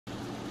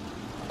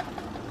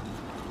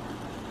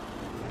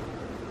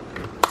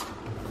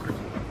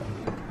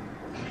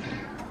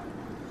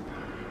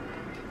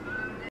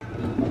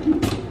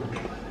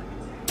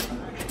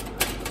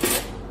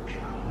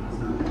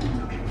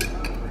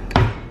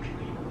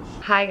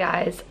Hi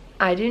guys,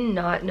 I do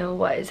not know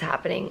what is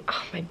happening.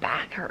 Oh, my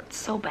back hurts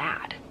so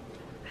bad.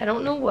 I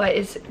don't know what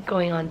is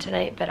going on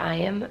tonight, but I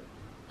am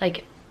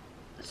like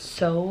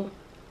so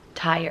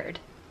tired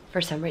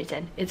for some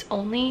reason. It's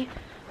only,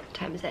 what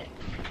time is it?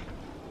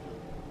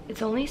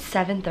 It's only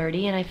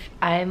 7:30 and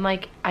I'm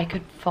like, I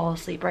could fall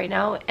asleep right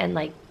now and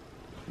like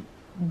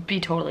be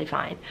totally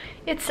fine.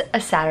 It's a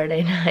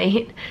Saturday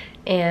night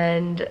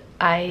and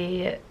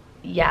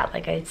yeah,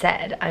 like I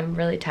said, I'm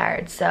really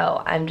tired,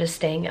 so I'm just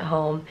staying at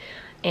home.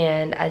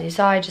 And as you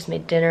saw, I just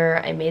made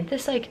dinner. I made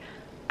this like,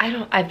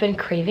 I've been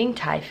craving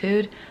Thai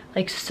food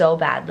like so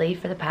badly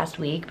for the past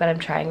week, but I'm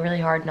trying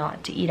really hard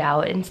not to eat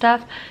out and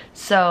stuff.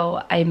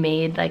 So I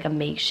made like a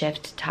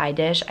makeshift Thai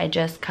dish. I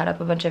just cut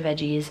up a bunch of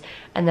veggies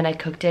and then I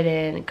cooked it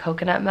in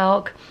coconut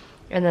milk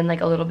and then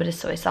like a little bit of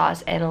soy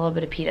sauce and a little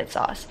bit of peanut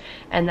sauce.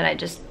 And then I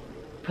just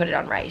put it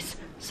on rice.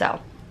 So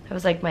that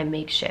was like my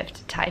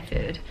makeshift Thai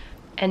food.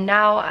 And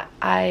now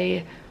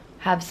I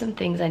have some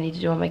things I need to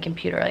do on my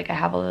computer. Like I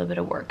have a little bit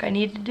of work I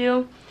need to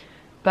do.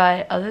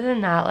 But other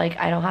than that, like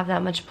I don't have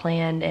that much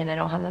planned and I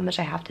don't have that much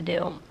I have to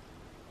do.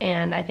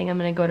 And I think I'm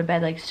gonna go to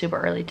bed like super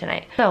early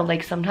tonight. So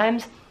like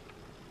sometimes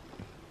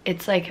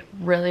it's like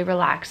really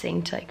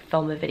relaxing to like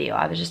film a video.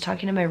 I was just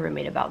talking to my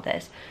roommate about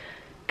this.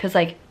 Cause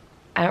like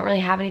I don't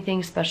really have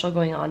anything special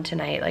going on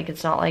tonight. Like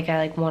it's not like I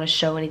like want to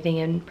show anything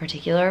in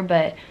particular,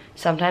 but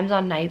sometimes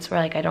on nights where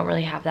like I don't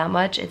really have that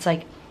much, it's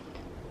like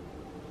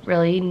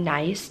really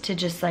nice to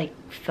just like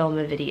film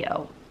a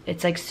video.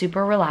 It's like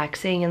super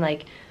relaxing and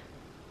like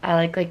I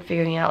like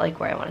figuring out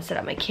like where I want to set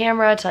up my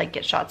camera to like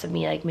get shots of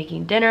me like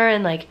making dinner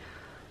and like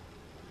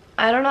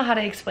I don't know how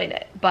to explain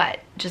it,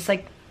 but just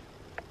like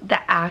the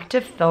act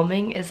of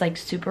filming is like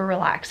super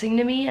relaxing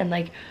to me and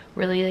like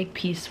really like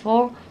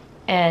peaceful.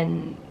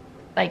 And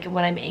like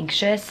when I'm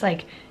anxious,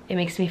 like it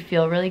makes me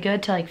feel really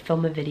good to like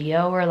film a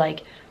video or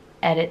like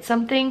edit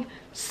something.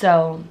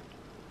 So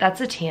that's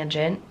a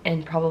tangent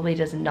and probably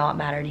does not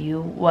matter to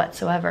you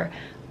whatsoever,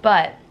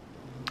 but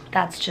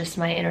that's just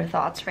my inner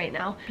thoughts right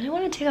now. I really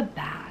want to take a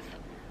bath.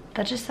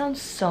 That just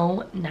sounds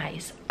so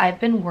nice.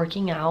 I've been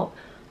working out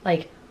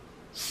like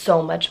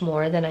so much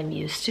more than I'm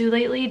used to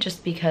lately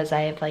just because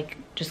I have like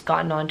just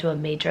gotten onto a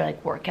major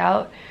like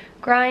workout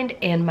grind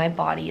and my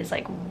body is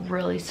like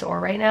really sore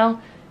right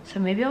now. So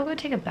maybe I'll go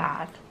take a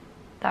bath.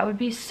 That would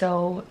be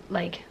so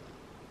like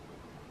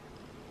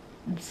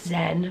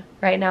zen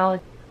right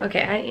now.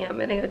 Okay, I am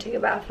gonna go take a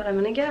bath, but I'm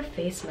gonna get a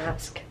face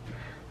mask.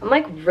 I'm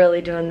like really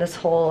doing this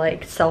whole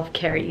like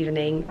self-care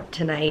evening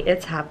tonight.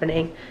 It's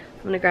happening.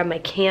 I'm gonna grab my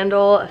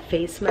candle, a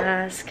face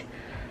mask.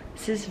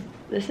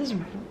 This is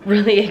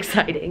really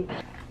exciting.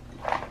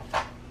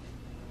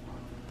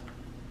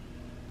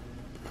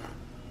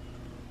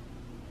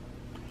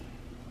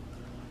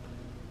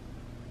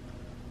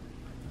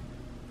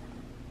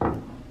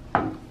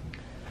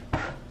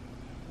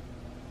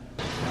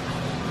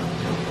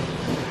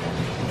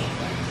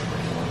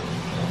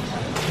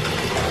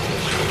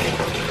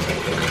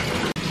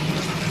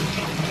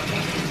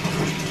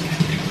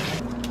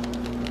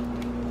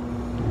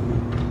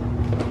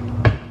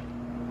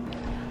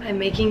 I'm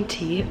making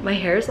tea. My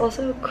hair is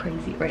also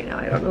crazy right now.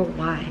 I don't know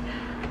why.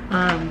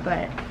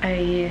 But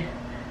I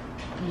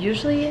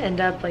usually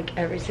end up like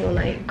every single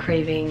night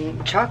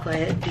craving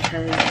chocolate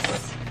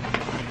because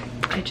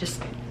I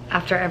just,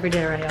 after every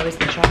dinner, I always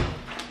get chocolate.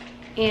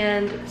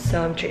 And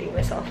so I'm treating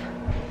myself.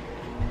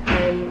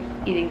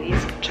 I'm eating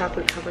these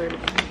chocolate covered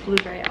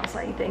blueberry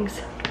acai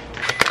things.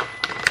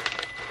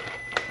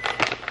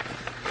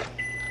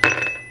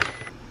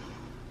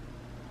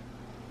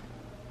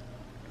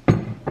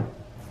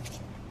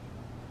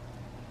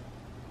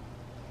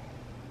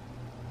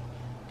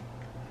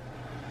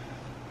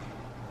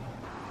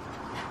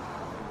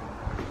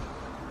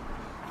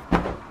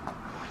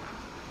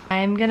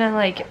 I'm gonna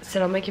like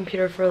sit on my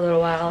computer for a little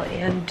while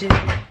and do.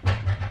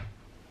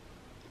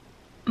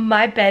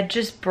 My bed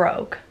just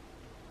broke.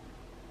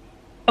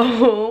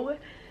 Oh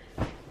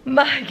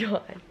my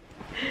god.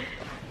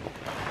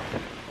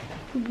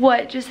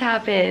 What just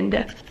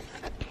happened?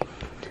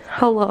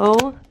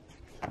 Hello?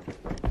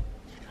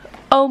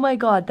 Oh my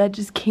god, that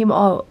just came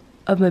out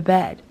of my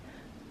bed.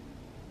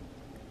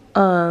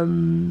 I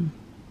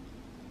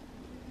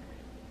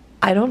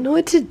don't know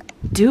what to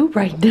do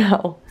right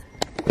now.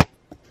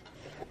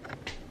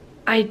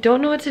 I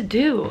don't know what to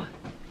do.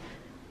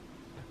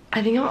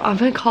 I think I'm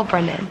gonna call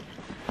Brendan.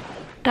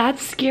 That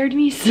scared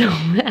me so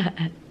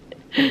bad.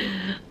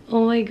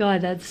 Oh my god,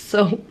 that's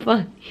so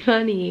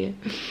funny.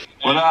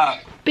 What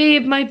up?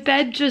 Babe, my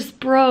bed just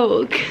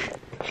broke.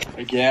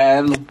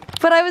 Again?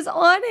 But I was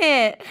on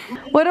it.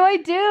 What do I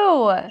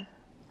do?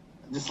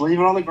 Just leave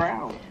it on the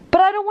ground. But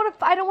I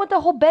don't want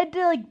the whole bed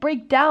to like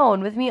break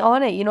down with me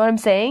on it. You know what I'm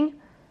saying?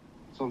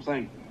 That's what I'm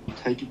saying.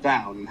 Take it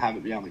down and have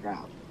it be on the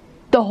ground.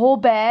 The whole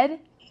bed?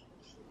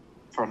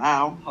 For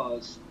now.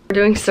 Pause. We're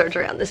doing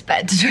surgery on this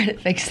bed to try to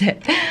fix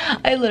it.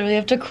 I literally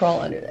have to crawl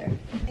under there.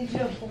 I need you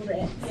to hold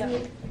it.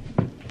 Yep.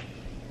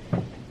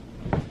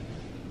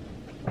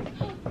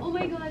 Oh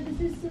my god,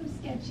 this is so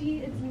sketchy.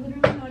 It's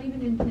literally not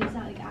even in place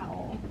at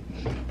all.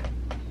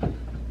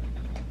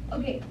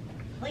 Okay,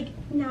 like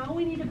now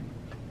we need to.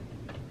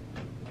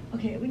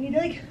 Okay, we need to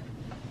like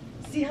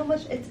see how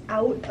much it's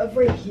out of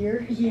right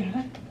here.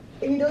 Yeah.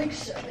 We need to like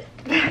shove it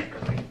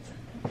backwards.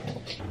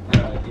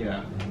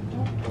 Yeah.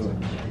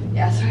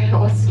 Yeah, sorry, I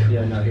was.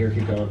 Yeah, no, here,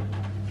 keep going.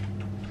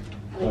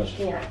 I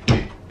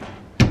can't.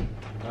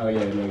 Oh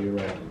yeah, no, you're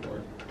right on the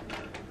board.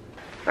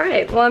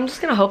 Alright, well I'm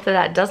just gonna hope that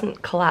that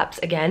doesn't collapse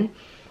again.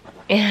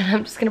 And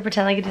I'm just gonna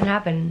pretend like it didn't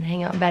happen and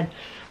hang out in bed.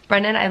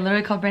 Brendan, I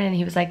literally called Brendan and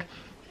he was like,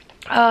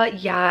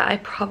 yeah, I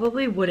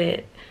probably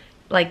wouldn't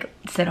like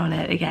sit on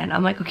it again.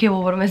 I'm like, okay,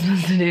 well what am I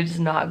supposed to do? Just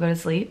not go to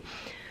sleep?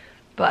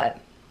 But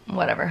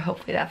whatever,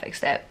 hopefully that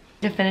fixed it.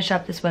 To finish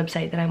up this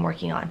website that I'm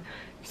working on.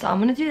 So I'm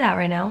gonna do that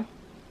right now.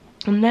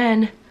 And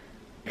then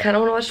I kind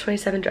of want to watch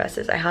 27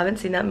 Dresses. I haven't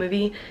seen that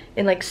movie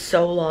in like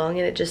so long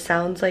and it just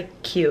sounds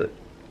like cute.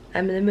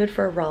 I'm in the mood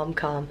for a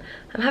rom-com.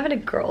 I'm having a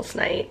girls'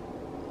 night.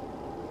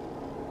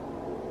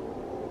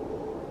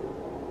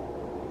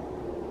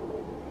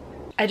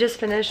 I just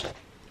finished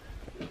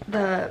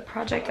the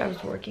project I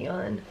was working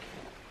on.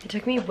 It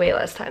took me way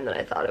less time than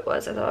I thought it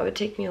was. I thought it would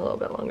take me a little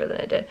bit longer than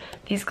it did.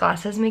 These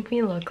glasses make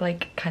me look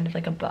like kind of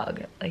like a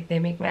bug. Like they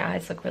make my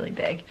eyes look really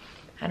big.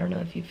 I don't know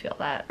if you feel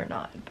that or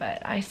not,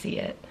 but I see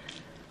it.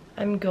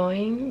 I'm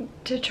going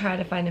to try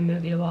to find a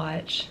movie to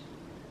watch.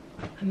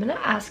 I'm gonna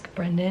ask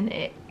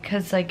Brendan,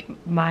 because like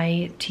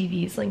my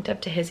TV is linked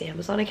up to his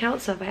Amazon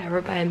account, so if I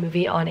ever buy a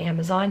movie on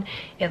Amazon,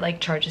 it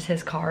like charges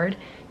his card.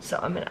 So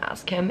I'm gonna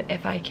ask him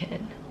if I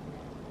can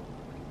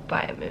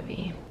buy a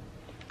movie.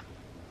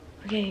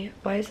 Okay,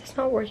 why is this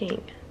not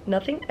working?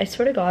 Nothing, I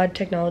swear to God,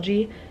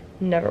 technology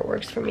never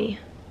works for me.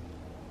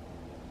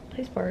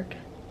 Please work.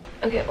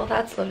 Okay, well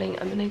that's loading.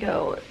 I'm gonna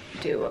go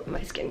do my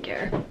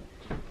skincare.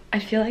 I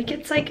feel like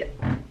it's like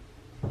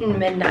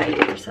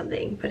midnight or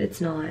something, but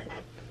it's not.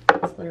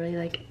 It's literally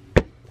like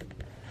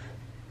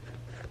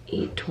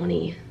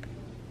 8:20.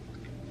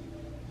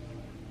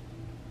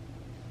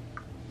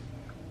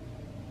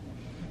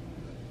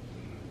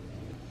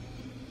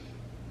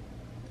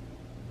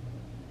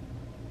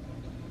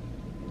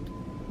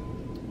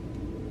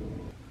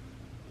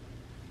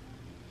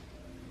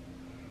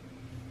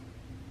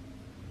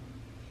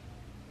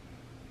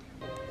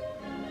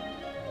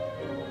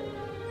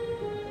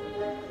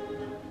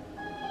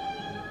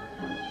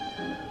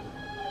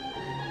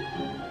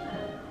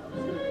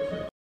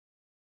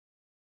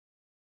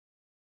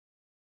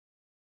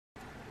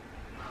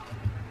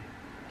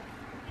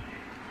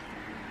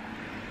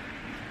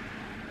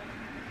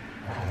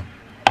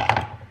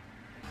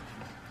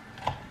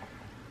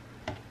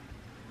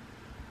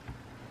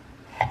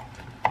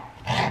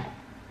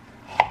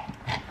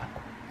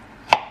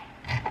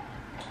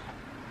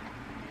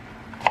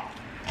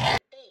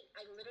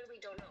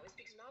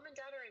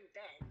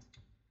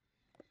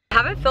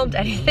 I haven't filmed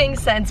anything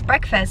since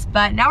breakfast,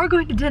 but now we're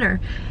going to dinner.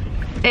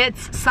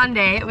 It's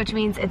Sunday, which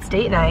means it's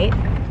date night.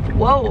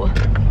 Whoa,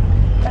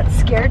 that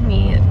scared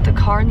me, the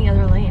car in the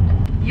other lane.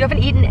 You haven't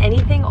eaten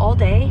anything all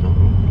day?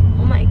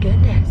 Oh my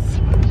goodness.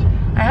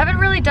 I haven't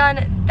really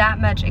done that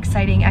much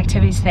exciting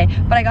activities today,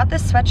 but I got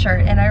this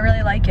sweatshirt and I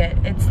really like it.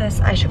 It's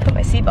this, I should put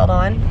my seatbelt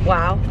on.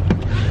 Wow.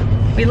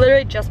 We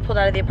literally just pulled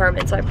out of the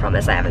apartment, so I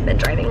promise I haven't been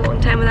driving a long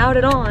time without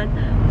it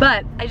on.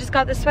 But I just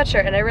got this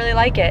sweatshirt and I really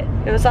like it.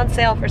 It was on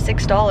sale for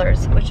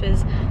 $6, which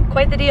is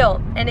quite the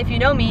deal. And if you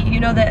know me, you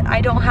know that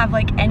I don't have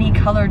like any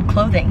colored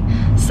clothing.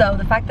 So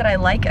the fact that I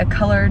like a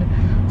colored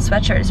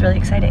sweatshirt is really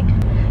exciting.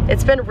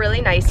 It's been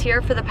really nice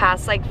here for the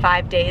past like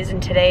 5 days,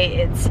 and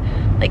today it's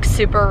like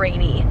super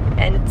rainy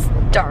and it's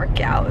dark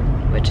out,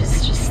 which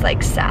is just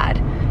like sad.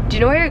 Do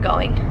you know where you're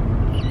going?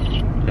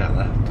 Yeah,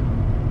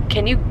 left.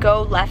 Can you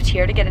go left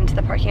here to get into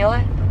the parking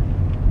lot?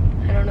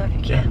 I don't know if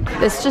you can.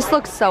 This just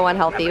looks so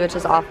unhealthy, which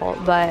is awful,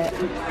 but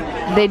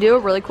they do a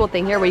really cool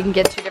thing here where you can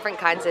get 2 different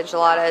kinds of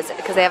enchiladas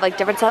because they have like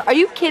different sauce. Are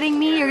you kidding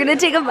me? You're gonna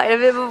take a bite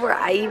of it before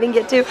I even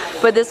get to?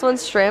 But this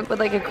one's shrimp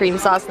with like a cream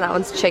sauce and that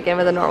one's chicken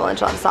with a normal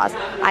enchilada sauce.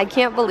 I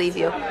can't believe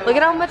you. Look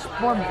at how much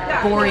more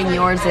boring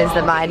yours is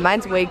than mine.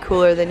 Mine's way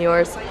cooler than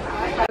yours.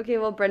 Okay,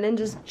 well Brendan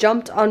just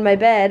jumped on my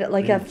bed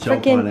like a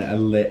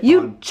freaking...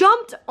 You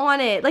jumped on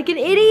it like an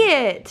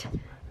idiot!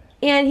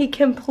 And he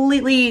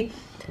completely...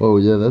 Oh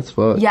yeah, that's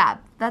fun. Yeah,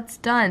 that's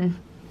done.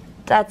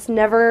 That's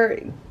never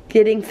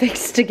getting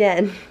fixed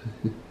again.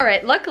 All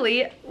right,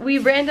 luckily, we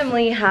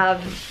randomly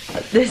have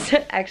this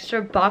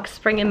extra box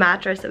spring and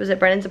mattress that was at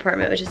Brennan's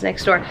apartment, which is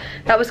next door.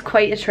 That was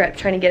quite a trip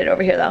trying to get it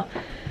over here though.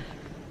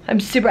 I'm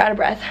super out of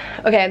breath.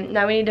 Okay,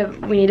 now we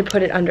need to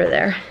put it under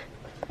there.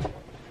 I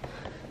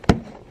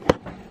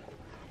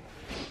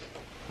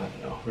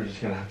don't know, we're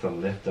just gonna have to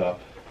lift up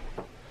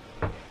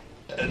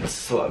and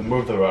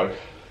move the rug.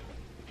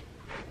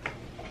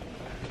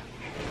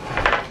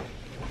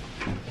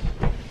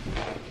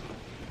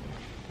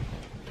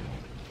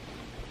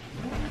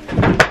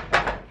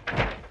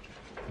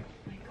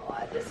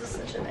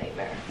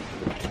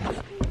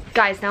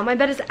 Guys, now my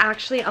bed is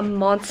actually a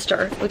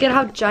monster. Look at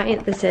how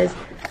giant this is.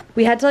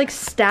 we had to like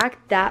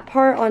stack that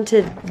part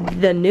onto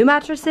the new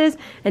mattresses,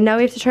 and now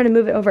we have to try to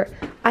move it over.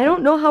 I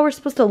don't know how we're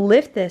supposed to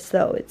lift this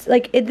though. It's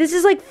like, this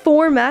is like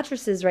 4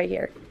 mattresses right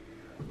here.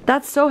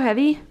 That's so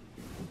heavy.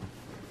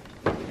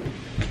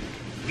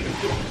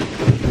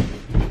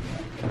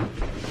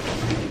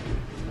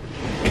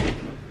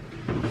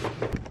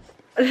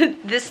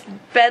 This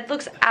bed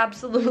looks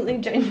absolutely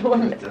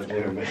ginormous.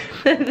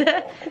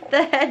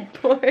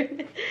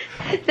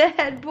 The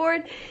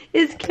headboard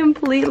is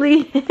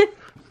completely.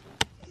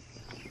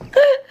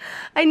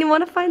 I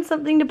want to find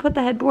something to put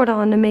the headboard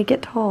on to make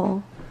it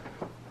tall.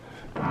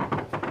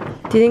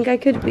 Do you think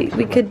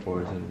we could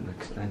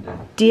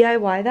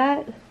DIY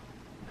that?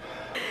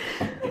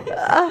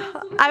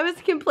 I was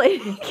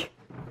complaining.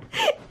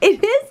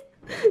 It is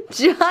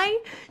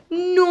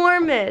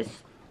ginormous.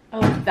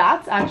 Oh,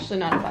 that's actually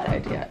not a bad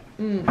idea.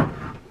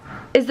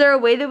 Is there a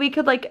way that we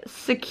could like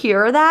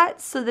secure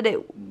that so that it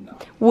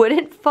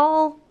wouldn't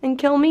fall and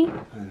kill me?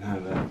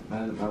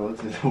 That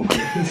looks like the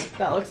weirdest.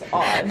 That looks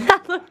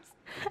odd.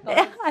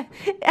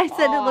 I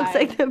said it looks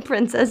like the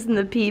Princess in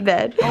the Pea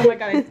bed. Oh my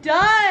god, it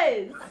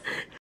does!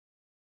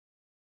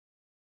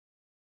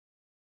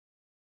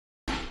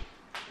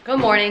 Good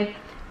morning.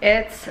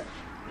 It's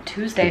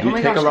Tuesday. Did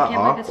you take a lot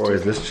off, or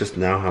is Tuesday. this just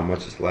now how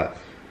much is left?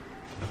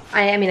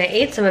 I mean, I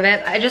ate some of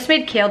it. I just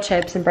made kale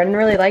chips, and Brendan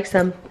really likes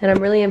them, and I'm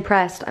really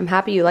impressed. I'm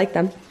happy you like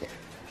them.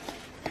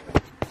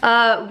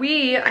 I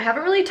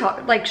haven't really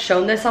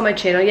shown this on my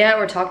channel yet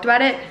or talked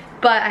about it,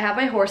 but I have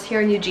my horse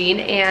here in Eugene,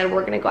 and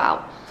we're gonna go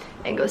out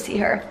and go see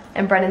her.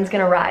 And Brendan's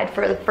gonna ride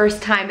for the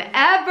first time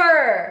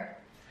ever.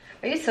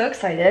 Are you so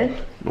excited?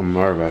 I'm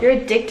nervous. You're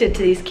addicted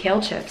to these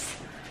kale chips.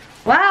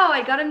 Wow,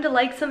 I got him to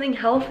like something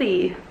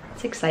healthy.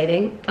 It's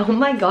exciting. Oh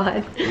my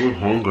god. I'm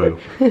hungry.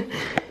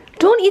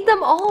 Don't eat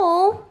them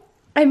all.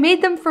 I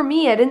made them for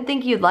me. I didn't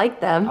think you'd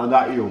like them. I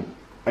thought you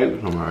ate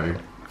them already.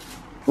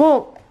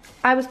 Well,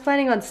 I was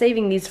planning on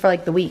saving these for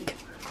like the week.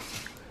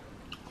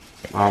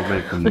 I'll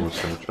make them more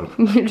ketchup.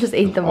 You just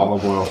ate them all.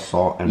 Olive oil,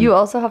 salt, and You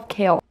also have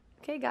kale.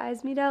 Okay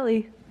guys, meet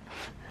Ellie.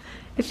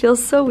 It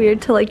feels so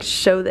weird to like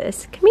show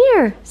this. Come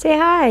here, say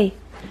hi.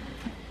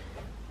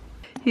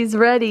 He's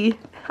ready.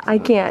 I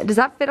can't. Does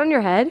that fit on your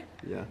head?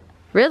 yeah.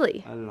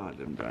 Really? I don't know. I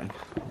didn't, Brian.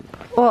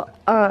 Well,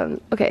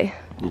 okay.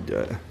 You do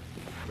it.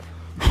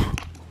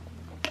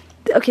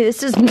 Okay, this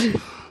does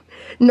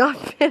not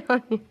fit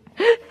on your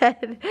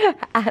head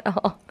at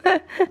all.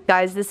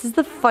 Guys, this is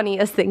the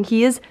funniest thing.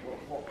 He is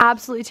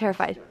absolutely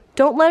terrified.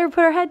 Don't let her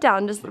put her head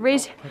down. Just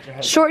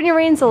shorten your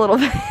reins a little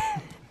bit.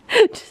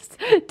 Just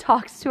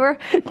talks to her.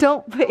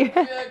 Don't put your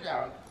head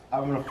down.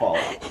 I'm gonna fall.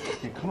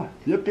 Okay, come on.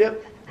 Yep,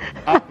 yep.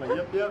 Up,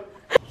 yep, yep.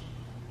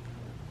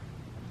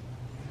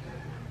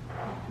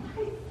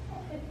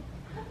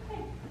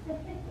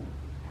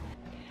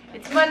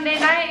 It's Monday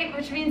night,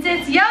 which means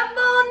it's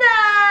Yumble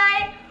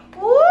night!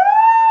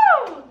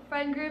 Woo!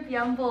 Friend group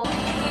Yumble.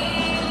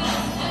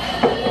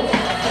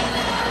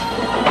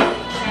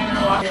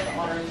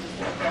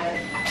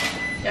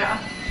 Yeah.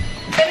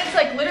 And it's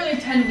like literally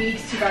 10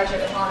 weeks to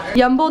graduate with honors.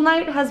 Yumble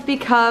night has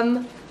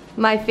become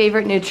my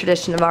favorite new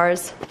tradition of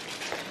ours.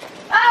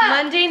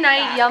 Monday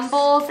night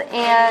Yumbles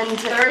and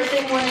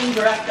Thursday morning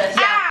breakfast.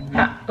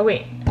 yeah. Oh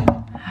wait.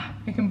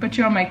 I can put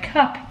you on my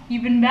cup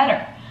even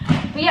better.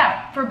 But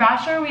yeah, for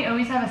Bachelor we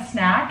always have a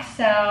snack,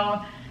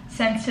 so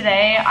since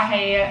today I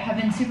have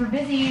been super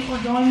busy,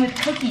 we're going with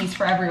cookies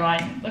for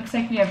everyone. Looks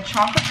like we have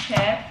chocolate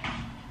chip,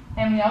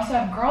 and we also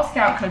have Girl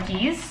Scout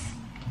cookies,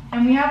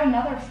 and we have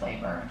another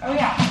flavor. Oh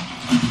yeah.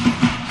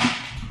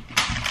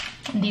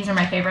 These are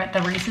my favorite,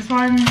 the Reese's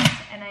ones,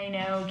 and I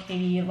know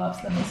Katie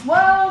loves them as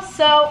well,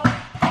 so,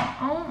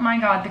 oh my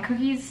god, the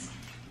cookies,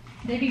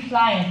 they be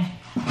flying.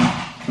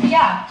 But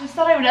yeah, just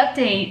thought I would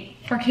update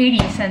for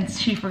Katie since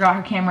she forgot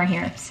her camera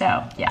here,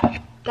 so yeah.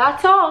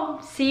 That's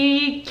all.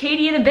 See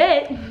Katie in a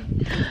bit.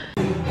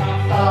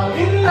 Fall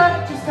in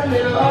love just a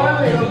little or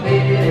a little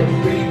bit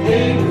every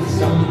day with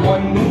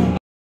someone new.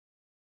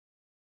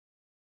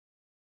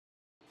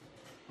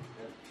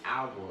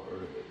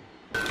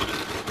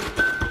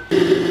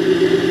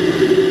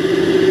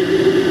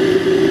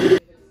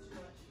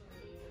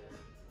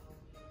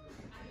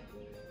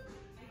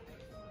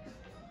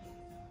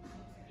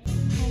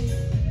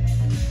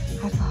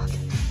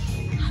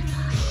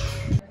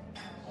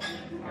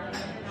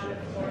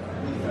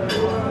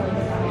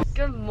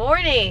 Good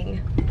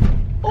morning.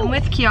 I'm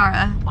with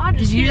Kiara.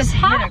 Did you just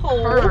hit a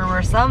curve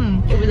or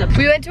something?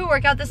 We went to a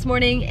workout this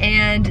morning,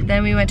 and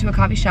then we went to a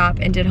coffee shop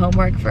and did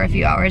homework for a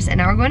few hours, and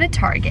now we're going to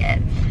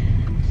Target.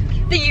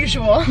 The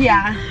usual.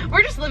 Yeah.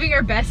 We're just living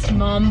our best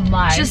mom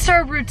life. Just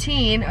our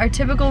routine, our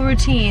typical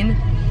routine.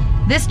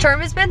 This term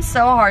has been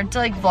so hard to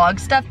like vlog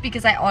stuff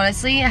because I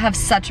honestly have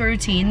such a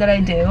routine that I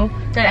do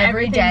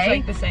every day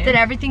like the same. that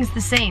everything's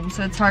the same,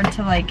 so it's hard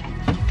to like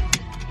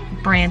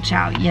branch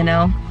out, you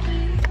know?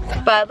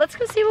 But let's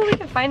go see what we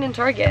can find in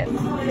Target. I'm so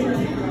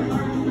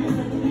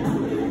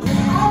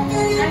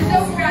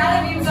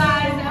proud of you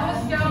guys. That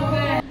was so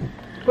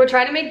good. We're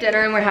trying to make dinner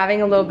and we're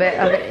having a little bit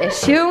of an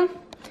issue.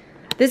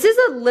 This is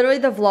literally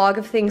the vlog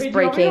of things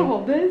breaking.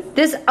 Hold this?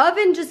 This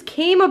oven just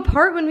came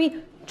apart when we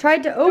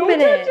tried to open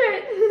Don't touch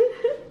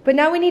it. But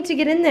now we need to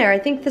get in there. I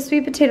think the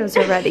sweet potatoes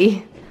are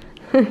ready.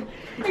 I gotta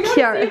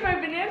see if my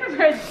banana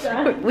bread's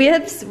done.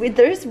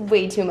 There's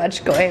way too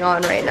much going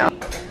on right now. How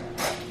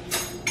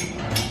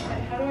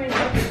do I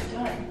know if it's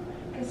done?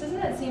 Because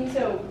doesn't that seem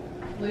so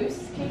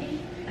loose, Katie?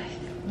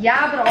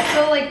 Yeah, but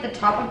also like the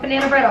top of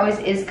banana bread always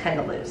is kind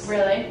of loose.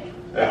 Really?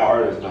 The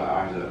hard is not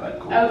actually like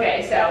cool.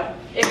 Okay, so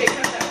if it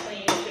comes out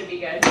clean, it should be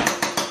good.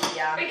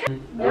 Yeah.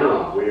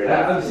 No. Weird.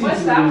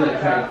 What's that one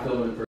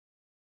about?